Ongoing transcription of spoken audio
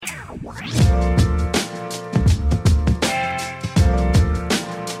Welcome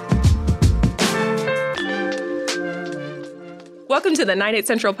to the 98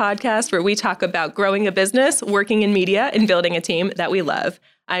 Central podcast, where we talk about growing a business, working in media, and building a team that we love.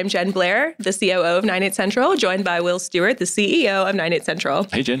 I'm Jen Blair, the COO of 98 Central, joined by Will Stewart, the CEO of 98 Central.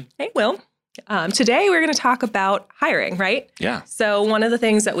 Hey, Jen. Hey, Will. Today, we're going to talk about hiring, right? Yeah. So one of the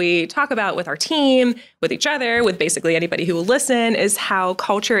things that we talk about with our team, with each other, with basically anybody who will listen, is how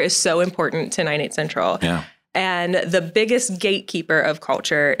culture is so important to 98 Central. Yeah. And the biggest gatekeeper of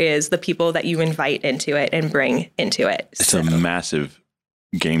culture is the people that you invite into it and bring into it. It's a massive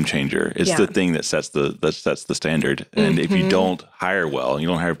game changer. It's the thing that sets the standard. And if you don't hire well, you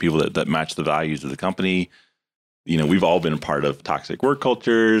don't hire people that match the values of the company. You know, we've all been a part of toxic work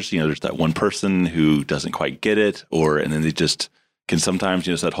cultures. You know, there's that one person who doesn't quite get it, and then they just can sometimes,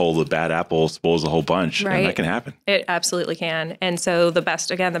 that whole bad apple spoils the whole bunch. Right. And that can happen. It absolutely can. And so the best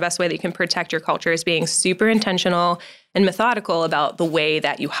way that you can protect your culture is being super intentional and methodical about the way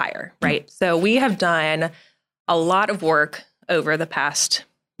that you hire, right? So we have done a lot of work over the past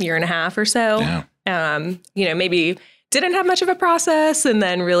year and a half or so. Yeah. Maybe didn't have much of a process and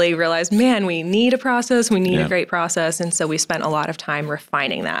then really realized, man, we need a process. We need a great process. And so we spent a lot of time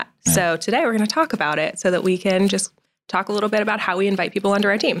refining that. Yeah. So today we're going to talk about it so that we can just talk a little bit about how we invite people onto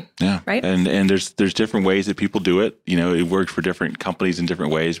our team. Yeah. Right. And there's different ways that people do it. You know, it works for different companies in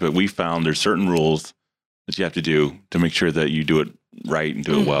different ways, but we found there's certain rules that you have to do to make sure that you do it right and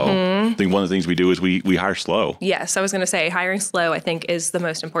do it well. I think one of the things we do is we hire slow. Yes. I was going to say hiring slow, I think, is the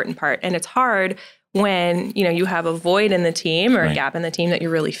most important part. And it's hard when, you have a void in the team or a gap in the team that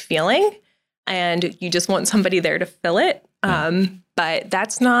you're really feeling and you just want somebody there to fill it. But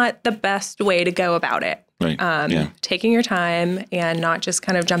that's not the best way to go about it. Right. Taking your time and not just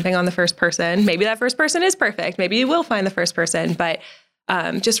kind of jumping on the first person. Maybe that first person is perfect. Maybe you will find the first person, but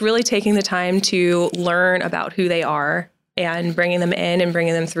just really taking the time to learn about who they are and bringing them in and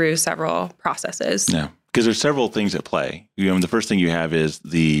bringing them through several processes. Yeah, because there's several things at play. The first thing you have is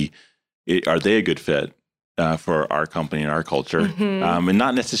are they a good fit for our company and our culture? And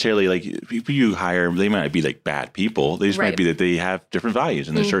not necessarily like people you hire, they might not be like bad people. They just might be that they have different values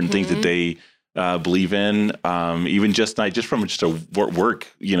and there's certain things that they believe in, even just from just a work,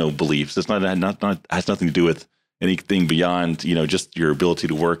 beliefs. It's not has nothing to do with anything beyond, just your ability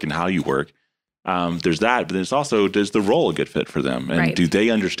to work and how you work. There's that, but there's also, does the role a good fit for them? And do they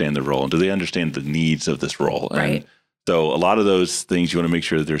understand the role? And do they understand the needs of this role? And so a lot of those things, you want to make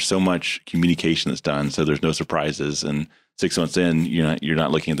sure that there's so much communication that's done, so there's no surprises. And 6 months in, you're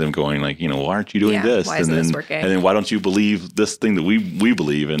not looking at them going like, why aren't you doing this? Why isn't this working? And then why don't you believe this thing that we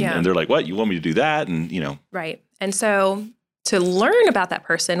believe? And they're like, what? You want me to do that? And Right. And so to learn about that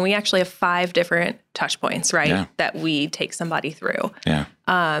person, we actually have 5 different touch points, right? Yeah. That we take somebody through. Yeah.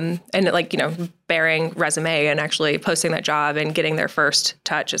 And bearing resume and actually posting that job and getting their first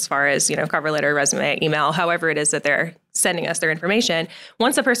touch as far as, cover letter, resume, email, however it is that they're sending us their information.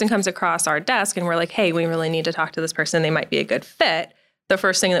 Once a person comes across our desk and we're like, hey, we really need to talk to this person, they might be a good fit. The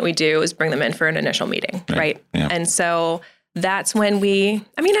first thing that we do is bring them in for an initial meeting, right? Yeah. And so that's when I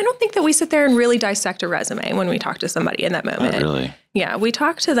don't think that we sit there and really dissect a resume when we talk to somebody in that moment. Not really. Yeah. We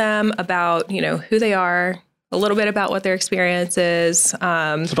talk to them about, who they are, a little bit about what their experience is.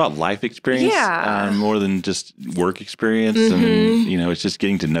 It's about life experience more than just work experience. And, it's just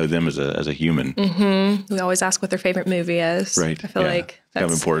getting to know them as a human. We always ask what their favorite movie is. Right. I feel like that's kind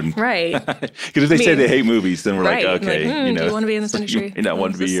of important. Right. Because if they say they hate movies, then we're like, okay, do you want to be in this industry? You not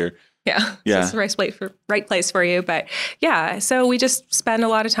want to be here. Yeah. It's the right place for you. But so we just spend a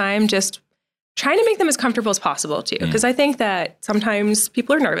lot of time just trying to make them as comfortable as possible too. Because I think that sometimes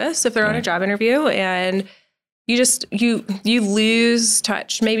people are nervous if they're on a job interview and you lose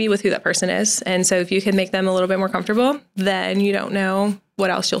touch maybe with who that person is. And so if you can make them a little bit more comfortable, then you don't know what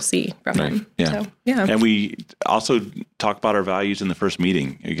else you'll see from them. Yeah. So, yeah. And we also talk about our values in the first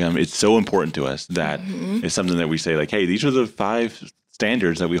meeting. Again, it's so important to us that it's something that we say like, hey, these are the 5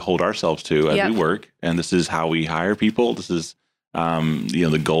 standards that we hold ourselves to as we work. And this is how we hire people. This is,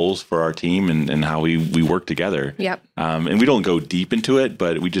 the goals for our team and how we work together. Yep. And we don't go deep into it,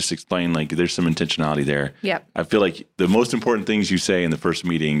 but we just explain like there's some intentionality there. Yep. I feel like the most important things you say in the first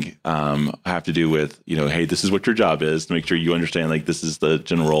meeting have to do with, hey, this is what your job is, to make sure you understand like this is the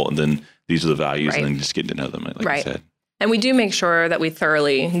general role and then these are the values and then just getting to know them, like I said. And we do make sure that we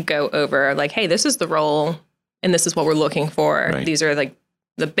thoroughly go over like, hey, this is the role and this is what we're looking for. Right. These are like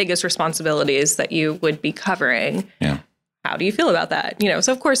the biggest responsibilities that you would be covering. Yeah. How do you feel about that?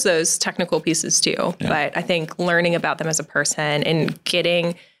 So of course those technical pieces too, but I think learning about them as a person and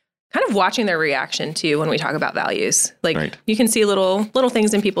getting kind of watching their reaction too when we talk about values. Like Right. you can see little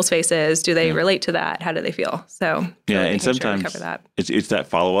things in people's faces. Do they relate to that? How do they feel? So Yeah, really and making sure we sometimes cover that. it's that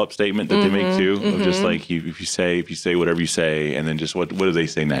follow-up statement that they make too, of just like if you say whatever you say, and then just what do they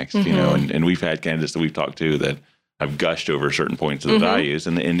say next, you know? And we've had candidates that we've talked to that have gushed over certain points of the values,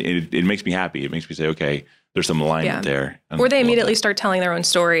 and it makes me happy. It makes me say, okay, there's some alignment there. Or they immediately start telling their own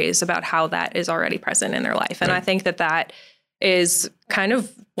stories about how that is already present in their life. And I think that is kind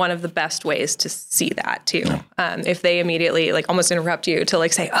of one of the best ways to see that too. If they immediately like almost interrupt you to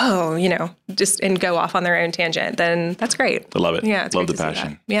like say, oh, you know, just and go off on their own tangent, then that's great. I love it. Yeah. It's love great the to see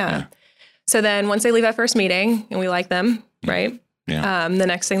passion. that. Yeah. So then once they leave that first meeting and we like them, right? Yeah. The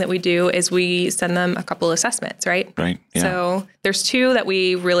next thing that we do is we send them a couple assessments, right? Right. Yeah. So there's two that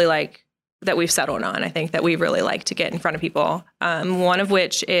we really like that we've settled on. I think that we really like to get in front of people. One of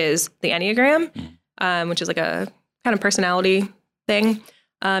which is the Enneagram, which is like a kind of personality thing.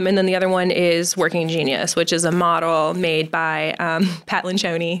 And then the other one is Working Genius, which is a model made by Pat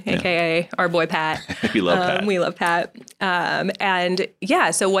Lencioni, a.k.a. our boy Pat. We love Pat. We love Pat. And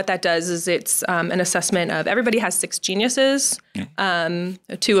yeah, so what that does is it's an assessment of everybody has 6 geniuses, 2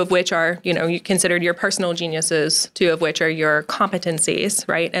 of which are, you know, you considered your personal geniuses, 2 of which are your competencies,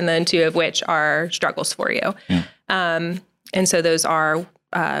 right? And then 2 of which are struggles for you. And so those are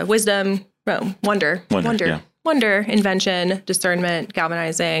wisdom, wonder, invention, discernment,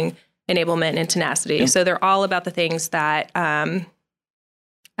 galvanizing, enablement, and tenacity. So they're all about the things that, I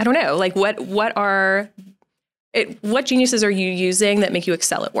don't know, like what geniuses are you using that make you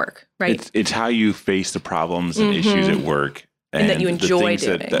excel at work, right? It's how you face the problems and issues at work. And that you enjoy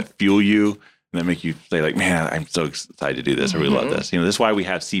the things that fuel you and that make you say like, man, I'm so excited to do this. I really love this. You know, this is why we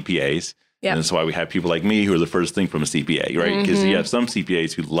have CPAs. And this is why we have people like me who are the first thing from a CPA, right? Because you have some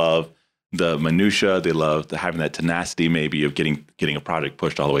CPAs who love the minutia, they love having that tenacity maybe of getting a project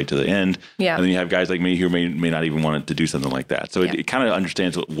pushed all the way to the end. Yeah. And then you have guys like me who may not even want to do something like that. So it kind of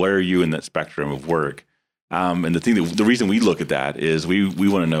understands where are you in that spectrum of work. And the reason we look at that is we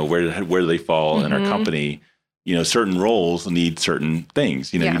want to know where do they fall in our company. You know, certain roles need certain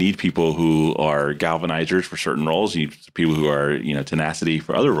things. You know, you need people who are galvanizers for certain roles. You need people who are, you know, tenacity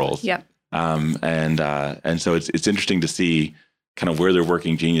for other roles. Yep. And so it's interesting to see kind of where their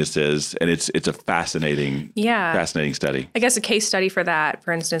working genius is. And it's a fascinating study. I guess a case study for that,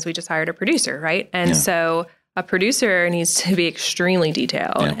 for instance, we just hired a producer, right? And so a producer needs to be extremely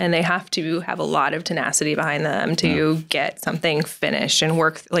detailed and they have to have a lot of tenacity behind them to get something finished and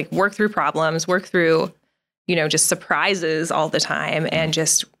work through problems, work through, you know, just surprises all the time. And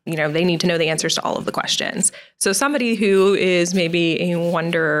just, you know, they need to know the answers to all of the questions. So somebody who is maybe a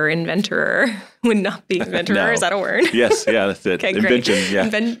wonderer, inventor would not be inventor. No. Is that a word? Yes. Yeah, that's it. Okay, invention.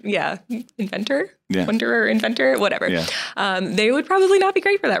 Great. Inventor? Yeah. Wanderer, inventor, whatever. Yeah. They would probably not be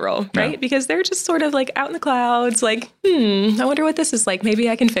great for that role, right? Because they're just sort of like out in the clouds, like, I wonder what this is like. Maybe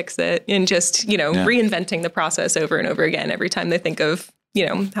I can fix it. And just, you know, reinventing the process over and over again every time they think of, you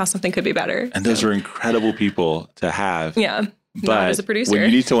know, how something could be better. And those are incredible people to have. Yeah. But not as a producer. when you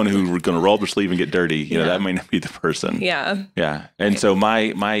need someone who's going to roll their sleeve and get dirty, you know, that might not be the person. Yeah. Yeah. And so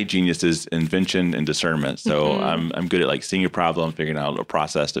my genius is invention and discernment. So I'm good at like seeing a problem, figuring out a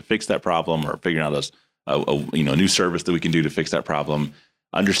process to fix that problem, or figuring out a new service that we can do to fix that problem.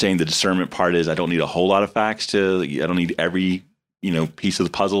 Understanding the discernment part is I don't need a whole lot of facts I don't need every, you know, piece of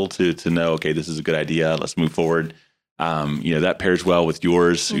the puzzle to know, okay, this is a good idea. Let's move forward. You know, that pairs well with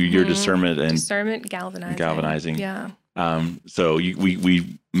yours, your discernment and galvanizing. Yeah. So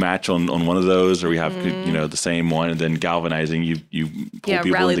we match on one of those, or we have you know, the same one, and then galvanizing you pull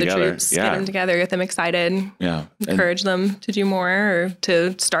people rally together. The troops, get them together, get them excited, encourage them to do more or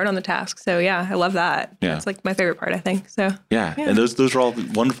to start on the task. So I love that. It's like my favorite part, I think. So and those are all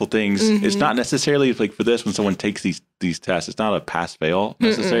wonderful things. It's not necessarily like for this, when someone takes these tests, it's not a pass fail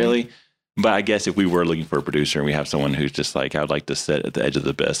necessarily. But I guess if we were looking for a producer and we have someone who's just like, I would like to sit at the edge of the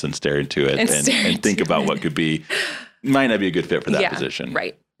abyss and stare into it and think about what could be, might not be a good fit for that position.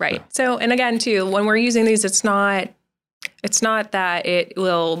 Right. So, and again, too, when we're using these, it's not that it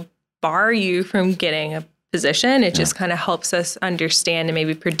will bar you from getting a position. It just kind of helps us understand and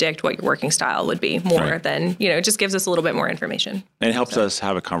maybe predict what your working style would be more than, you know, it just gives us a little bit more information. And it helps us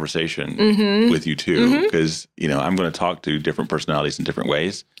have a conversation with you too, because, you know, I'm going to talk to different personalities in different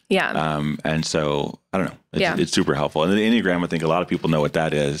ways. Yeah. And so I don't know, it's super helpful. And the Enneagram, I think a lot of people know what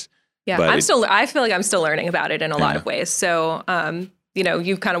that is. Yeah. But I feel like I'm still learning about it in a lot of ways. So, you know,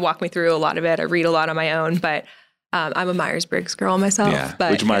 you've kind of walked me through a lot of it. I read a lot on my own, but I'm a Myers-Briggs girl myself. Yeah,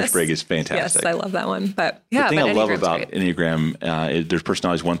 but which Myers-Briggs is fantastic. Yes, I love that one. But yeah, the thing I love Enneagram's about great. Enneagram, there's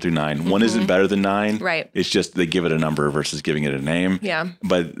personalities 1 through 9. One isn't better than 9. Right. It's just they give it a number versus giving it a name. Yeah.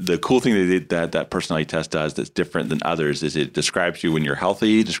 But the cool thing that personality test does that's different than others is it describes you when you're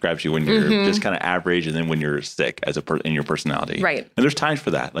healthy, describes you when you're just kind of average, and then when you're sick in your personality. Right. And there's times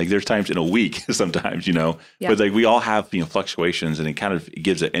for that. Like there's times in a week sometimes, Yeah. But like we all have fluctuations, and it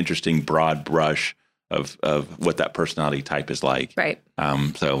gives an interesting broad brush of what that personality type is like. Right.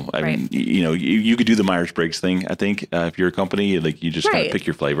 So I mean, you could do the Myers-Briggs thing. I think if you're a company, like you just kind of pick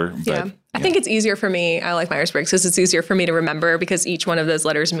your flavor. But, yeah. I think it's easier for me. I like Myers-Briggs because it's easier for me to remember because each one of those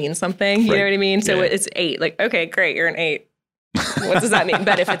letters means something. You know what I mean? So it's 8. Like, okay, great, you're an 8. What does that mean?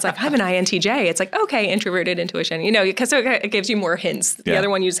 But if it's like, I'm an INTJ, it's like, okay, introverted intuition, because it gives you more hints. The other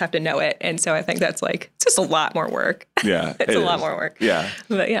one, you just have to know it. And so I think that's like, it's just a lot more work. Yeah. It's a lot more work. Yeah.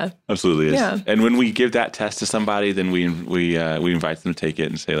 But yeah. Absolutely is. Yeah. And when we give that test to somebody, then we invite them to take it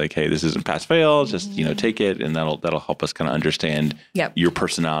and say like, hey, this isn't pass fail, just, take it. And that'll help us kind of understand your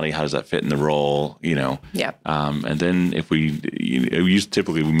personality. How does that fit in the role? Yeah. And then if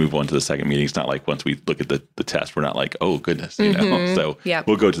typically we move on to the second meeting. It's not like once we look at the test, we're not like, oh goodness, So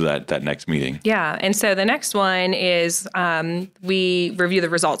we'll go to that next meeting. Yeah. And so the next one is we review the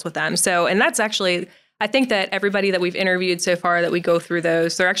results with them. So, and that's actually, I think that everybody that we've interviewed so far that we go through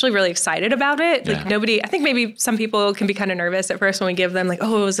those, they're actually really excited about it. Like I think maybe some people can be kind of nervous at first when we give them like,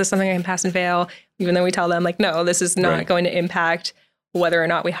 oh, is this something I can pass and fail? Even though we tell them like, no, this is not going to impact whether or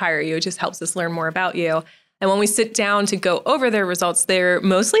not we hire you. It just helps us learn more about you. And when we sit down to go over their results, they're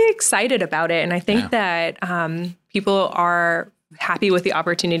mostly excited about it. And I think that people are happy with the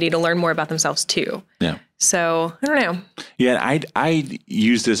opportunity to learn more about themselves too. Yeah. So I don't know. Yeah, I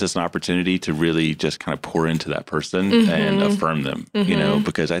use this as an opportunity to really just kind of pour into that person and affirm them,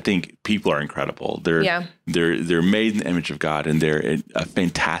 because I think people are incredible. They're made in the image of God, and they're a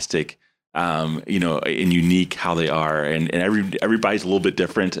fantastic, and unique how they are, and everybody's a little bit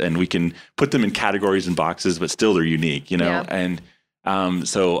different, and we can put them in categories and boxes, but still they're unique, and.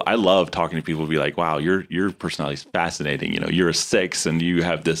 So I love talking to people, be like, wow, your personality is fascinating. You're a 6 and you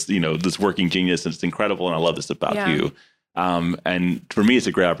have this, this working genius, and it's incredible. And I love this about you. And for me, it's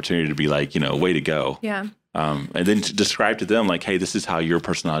a great opportunity to be like, way to go. Yeah. And then to describe to them like, hey, this is how your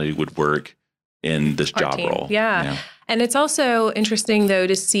personality would work in this job role. Yeah. And it's also interesting though,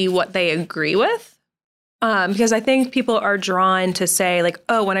 to see what they agree with. Because I think people are drawn to say like,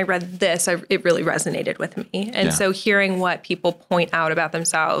 oh, when I read this, it really resonated with me. And so hearing what people point out about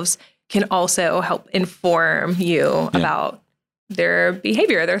themselves can also help inform you about their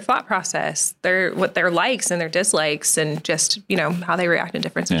behavior, their thought process, what their likes and their dislikes, and just, how they react in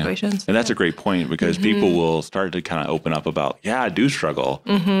different situations. And that's a great point, because people will start to kind of open up about, I do struggle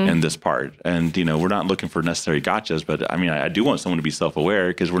in this part. And, we're not looking for necessary gotchas, but I mean, I do want someone to be self-aware,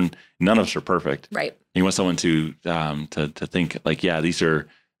 because none of us are perfect. Right. You want someone to think like, these are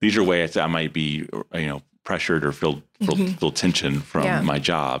ways I might be, pressured or feel tension from my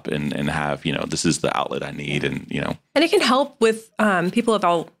job, and have, this is the outlet I need. And it can help with people of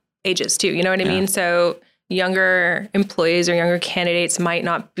all ages too. You know what I mean? So younger employees or younger candidates might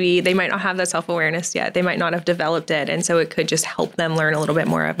not have that self-awareness yet. They might not have developed it. And so it could just help them learn a little bit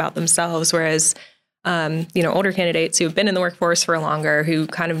more about themselves. Whereas, older candidates who've been in the workforce for longer, who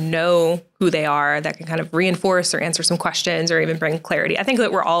kind of know who they are, that can kind of reinforce or answer some questions or even bring clarity. I think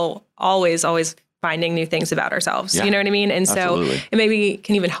that we're all always finding new things about ourselves. You know what I mean? And so it maybe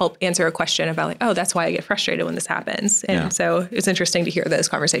can even help answer a question about like, oh, that's why I get frustrated when this happens. And so it's interesting to hear those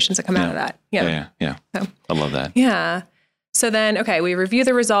conversations that come out of that. Yeah. So, I love that. Yeah. So then, we review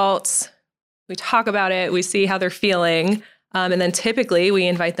the results, we talk about it, we see how they're feeling. And then typically we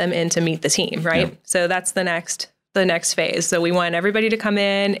invite them in to meet the team, right? Yeah. So that's the next phase. So we want everybody to come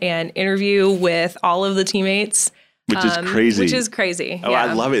in and interview with all of the teammates. Which is crazy. Oh, yeah.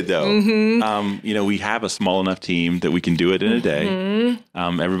 I love it though. We have a small enough team that we can do it in a day.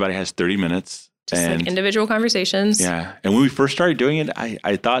 Everybody has 30 minutes. Just like individual conversations. Yeah. And when we first started doing it,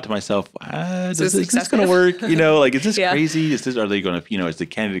 I thought to myself, is this going to work? Is this crazy? Are they going to, is the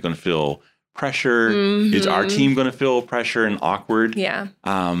candidate going to feel pressure? Is our team going to feel pressure and awkward? Yeah.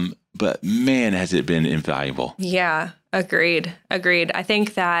 But man, has it been invaluable. Yeah. Agreed. I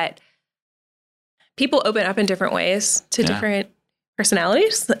think that people open up in different ways to different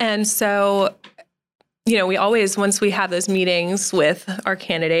personalities. And so, we always, once we have those meetings with our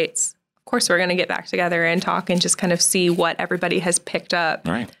candidates, of course, we're going to get back together and talk and just kind of see what everybody has picked up.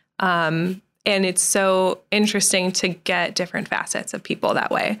 Right. And it's so interesting to get different facets of people that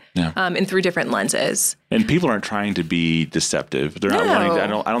way, and through different lenses. And people aren't trying to be deceptive. They're not wanting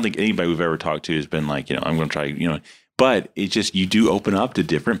to, I don't think anybody we've ever talked to has been like, I'm going to try, but it's just, you do open up to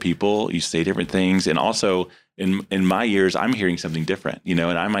different people, you say different things. And also in my years, I'm hearing something different, and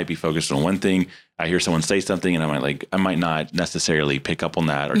I might be focused on one thing. I hear someone say something and I might not necessarily pick up on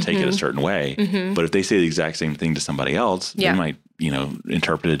that or take it a certain way. But if they say the exact same thing to somebody else, they might,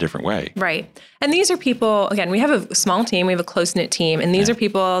 interpret it a different way. Right. And these are people, again, we have a small team, we have a close-knit team, and these are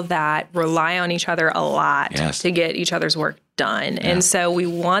people that rely on each other a lot to get each other's work done. And so we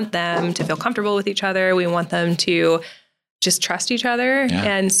want them to feel comfortable with each other. We want them to just trust each other.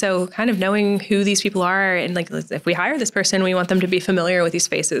 And so kind of knowing who these people are, and like, if we hire this person, we want them to be familiar with these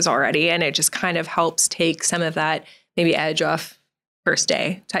faces already. And it just kind of helps take some of that maybe edge off first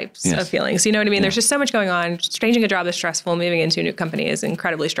day types of feelings. You know what I mean? There's just so much going on. Changing a job is stressful. Moving into a new company is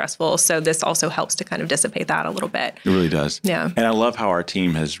incredibly stressful. So this also helps to kind of dissipate that a little bit. It really does. Yeah. And I love how our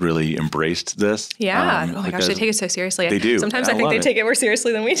team has really embraced this. Yeah. Oh my gosh, they take it so seriously. They do. Sometimes I think they take it more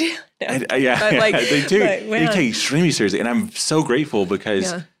seriously than we do. They do. They take it extremely seriously. And I'm so grateful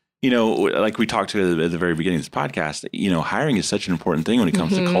because like we talked to at the very beginning of this podcast, hiring is such an important thing when it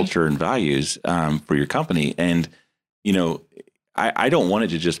comes to culture and values for your company. And, I don't want it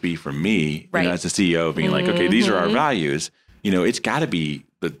to just be from me, as a CEO being like, okay, these are our values. It's got to be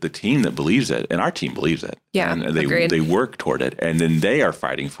the team that believes it, and our team believes it. Yeah, and they work toward it, and then they are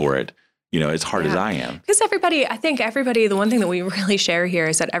fighting for it. As hard as I am. Because I think everybody, the one thing that we really share here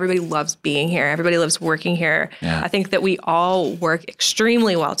is that everybody loves being here. Everybody loves working here. Yeah. I think that we all work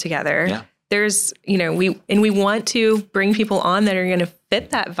extremely well together. Yeah. There's, we want to bring people on that are going to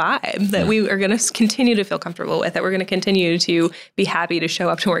fit that vibe, that we are going to continue to feel comfortable with, that we're going to continue to be happy to show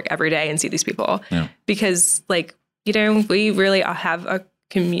up to work every day and see these people. Yeah. Because we really have a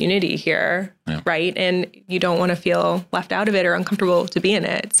community here, right? And you don't want to feel left out of it or uncomfortable to be in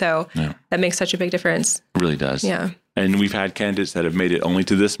it. So that makes such a big difference. It really does. Yeah. And we've had candidates that have made it only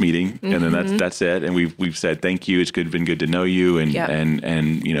to this meeting, and then that's it. And we've said thank you. It's been good to know you, and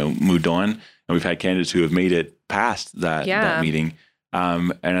moved on. And we've had candidates who have made it past that meeting.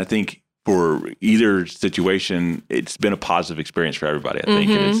 And I think for either situation, it's been a positive experience for everybody. I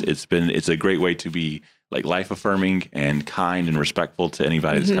think, and it's a great way to be like life affirming and kind and respectful to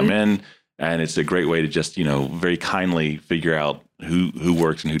anybody that's come in. And it's a great way to just, very kindly figure out who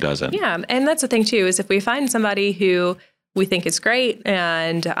works and who doesn't. Yeah. And that's the thing too, is if we find somebody who we think is great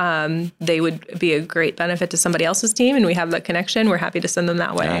and they would be a great benefit to somebody else's team and we have that connection, we're happy to send them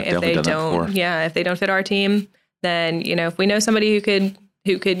that way. If they don't fit our team, then, if we know somebody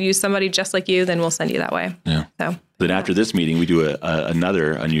who could use somebody just like you, then we'll send you that way. Yeah. So then after this meeting, we do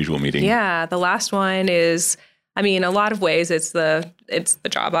another unusual meeting. Yeah. The last one is, a lot of ways it's the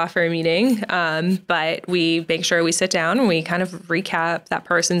job offer meeting, but we make sure we sit down and we kind of recap that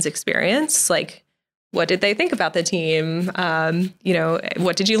person's experience. Like, what did they think about the team?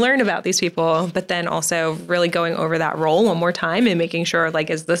 What did you learn about these people? But then also really going over that role one more time and making sure,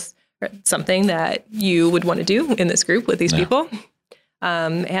 is this something that you would want to do in this group with these people?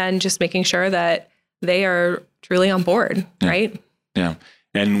 And just making sure that they are truly on board, right? Yeah.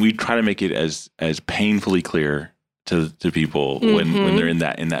 And we try to make it as painfully clear to people when they're in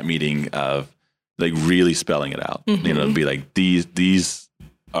that meeting of really spelling it out. Be like, these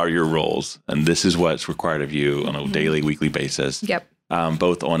are your roles, and this is what's required of you on a daily, weekly basis. Yep.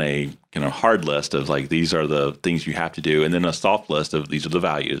 Both on a kind of hard list of these are the things you have to do, and then a soft list of these are the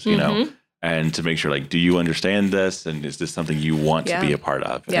values. And to make sure do you understand this, and is this something you want to be a part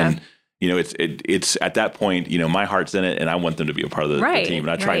of? Yeah. And it's at that point, my heart's in it and I want them to be a part of the team. And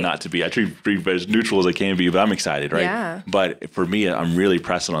I try not to be, I try to be as neutral as I can be, but I'm excited, right? Yeah. But for me, I'm really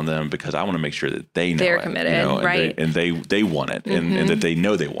pressing on them because I want to make sure that they know they're committed, right? And they want it and that they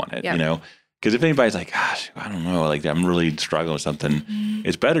know they want it, Because if anybody's like, gosh, I don't know, I'm really struggling with something,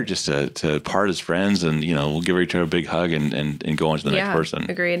 it's better just to part as friends and, we'll give each other a big hug and go on to the next person.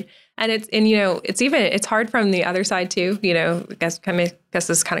 Agreed. And it's hard from the other side too, I guess this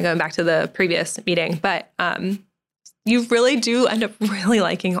is kind of going back to the previous meeting, but you really do end up really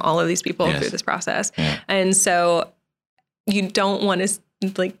liking all of these people through this process. Yeah. And so you don't want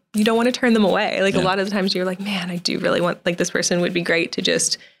to turn them away. A lot of the times you're like, man, I do really want, this person would be great to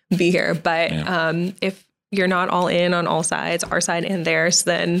just be here. But if you're not all in on all sides, our side and theirs,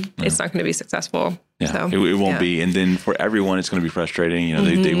 then it's not going to be successful. Yeah, so, it won't be. And then for everyone, it's going to be frustrating.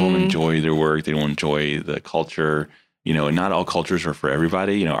 They won't enjoy their work. They won't enjoy the culture. And not all cultures are for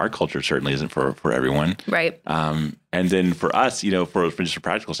everybody. Our culture certainly isn't for everyone. Right. And then for us, for just a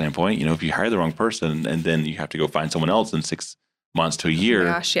practical standpoint, if you hire the wrong person and then you have to go find someone else in 6 months to a year. Oh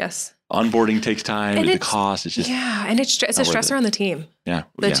my gosh, yes. onboarding takes time, and the cost. It's just and it's a stressor on the team. Yeah,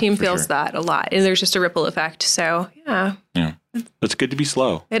 the team feels that a lot, and there's just a ripple effect. So it's good to be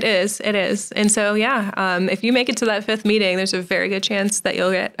slow. It is, and so if you make it to that 5th meeting, there's a very good chance that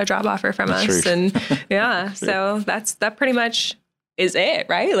you'll get a job offer from us. True. And so that pretty much is it,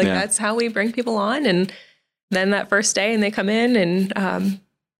 right? Like that's how we bring people on, and then that first day, and they come in, and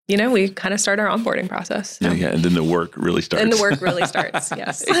we kind of start our onboarding process. So. And then the work really starts.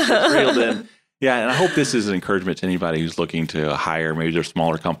 Yes. It's reeled in. Yeah, and I hope this is an encouragement to anybody who's looking to hire. Maybe they're a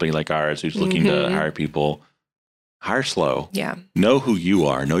smaller company like ours who's looking to hire people. Hire slow. Yeah. Know who you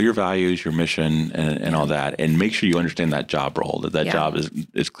are. Know your values, your mission, and all that. And make sure you understand that job role, that job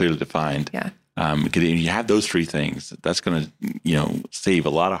is clearly defined. Yeah. Because if you have those 3 things, that's going to save a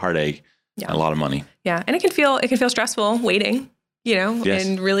lot of heartache and a lot of money. Yeah, and it can feel stressful waiting.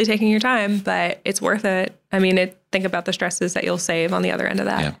 And really taking your time, but it's worth it. I mean, think about the stresses that you'll save on the other end of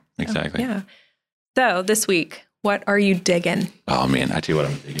that. Yeah, exactly. So this week, what are you digging? Oh man, I tell you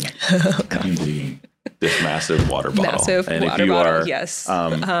what I'm digging. I'm digging this massive water bottle. And if you are, yes.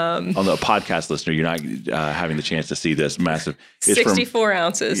 On the podcast listener, you're not having the chance to see this massive. It's 64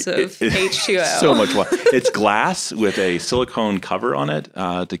 ounces of H2O. So much water. It's glass with a silicone cover on it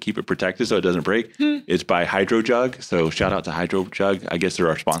to keep it protected so it doesn't break. It's by HydroJug. So shout out to HydroJug. I guess they're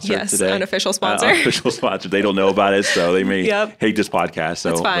our sponsor today. Yes, unofficial sponsor. Unofficial sponsor. They don't know about it, so they may hate this podcast. So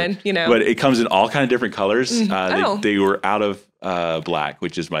that's fine. But it comes in all kind of different colors. They were out of black,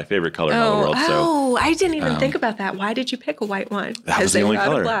 which is my favorite color in all the world. So I didn't even think about that. Why did you pick a white one? That was the only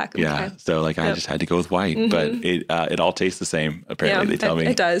color. Black. Yeah. Okay. So I just had to go with white, but it all tastes the same. Apparently, they tell me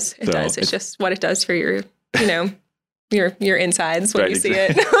it does. It does. It's just what it does for your, your insides when you see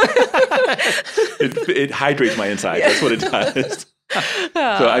it. It hydrates my insides. That's what it does.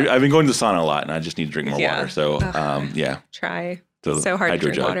 So I've been going to the sauna a lot, and I just need to drink more water. So try. So hard to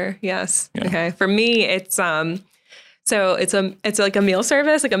drink water. Yes. Yeah. Okay. For me, it's so it's like a meal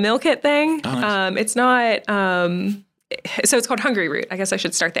service, like a meal kit thing. Oh, nice. It's not. So it's called Hungry Root. I guess I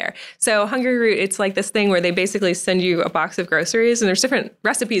should start there. So Hungry Root, it's like this thing where they basically send you a box of groceries, and there's different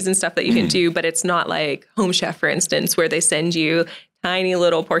recipes and stuff that you can do, but it's not like Home Chef, for instance, where they send you tiny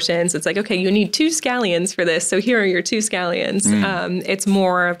little portions. It's like, okay, you need 2 scallions for this, so here are your 2 scallions. It's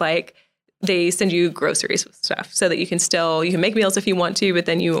more like they send you groceries with stuff so that you can make meals if you want to, but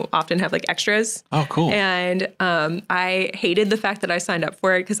then you often have like extras. Oh, cool. And I hated the fact that I signed up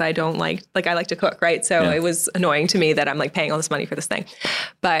for it because I don't I like to cook, right? So it was annoying to me that I'm like paying all this money for this thing.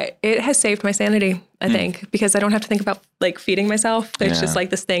 But it has saved my sanity, I think, because I don't have to think about like feeding myself. It's just like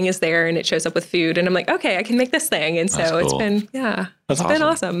this thing is there and it shows up with food and I'm like, okay, I can make this thing. And so it's been, it's been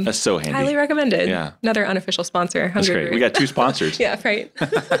awesome. That's so handy. Highly recommended. Yeah. Another unofficial sponsor. That's great. Root. We got 2 sponsors. Yeah, right.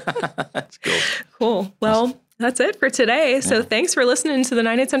 That's cool. Cool. Well, that's it for today. So thanks for listening to the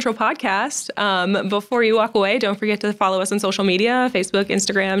 98 Central podcast. Before you walk away, don't forget to follow us on social media, Facebook,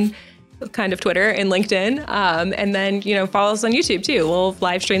 Instagram, kind of Twitter and LinkedIn. And then, follow us on YouTube too. We'll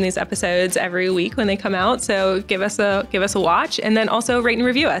live stream these episodes every week when they come out. So give us a watch and then also rate and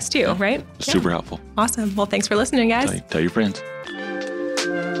review us too, right? Super helpful. Awesome. Well, thanks for listening, guys. Tell your friends.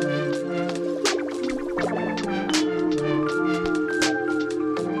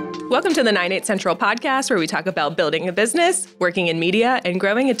 Welcome to the 98 Central podcast, where we talk about building a business, working in media, and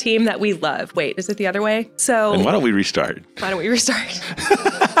growing a team that we love. Wait, is it the other way? So, and why don't we restart?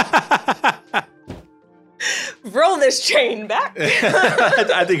 Roll this chain back.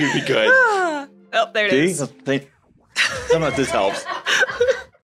 I think it'd be good. Oh, there it is. Some of this helps.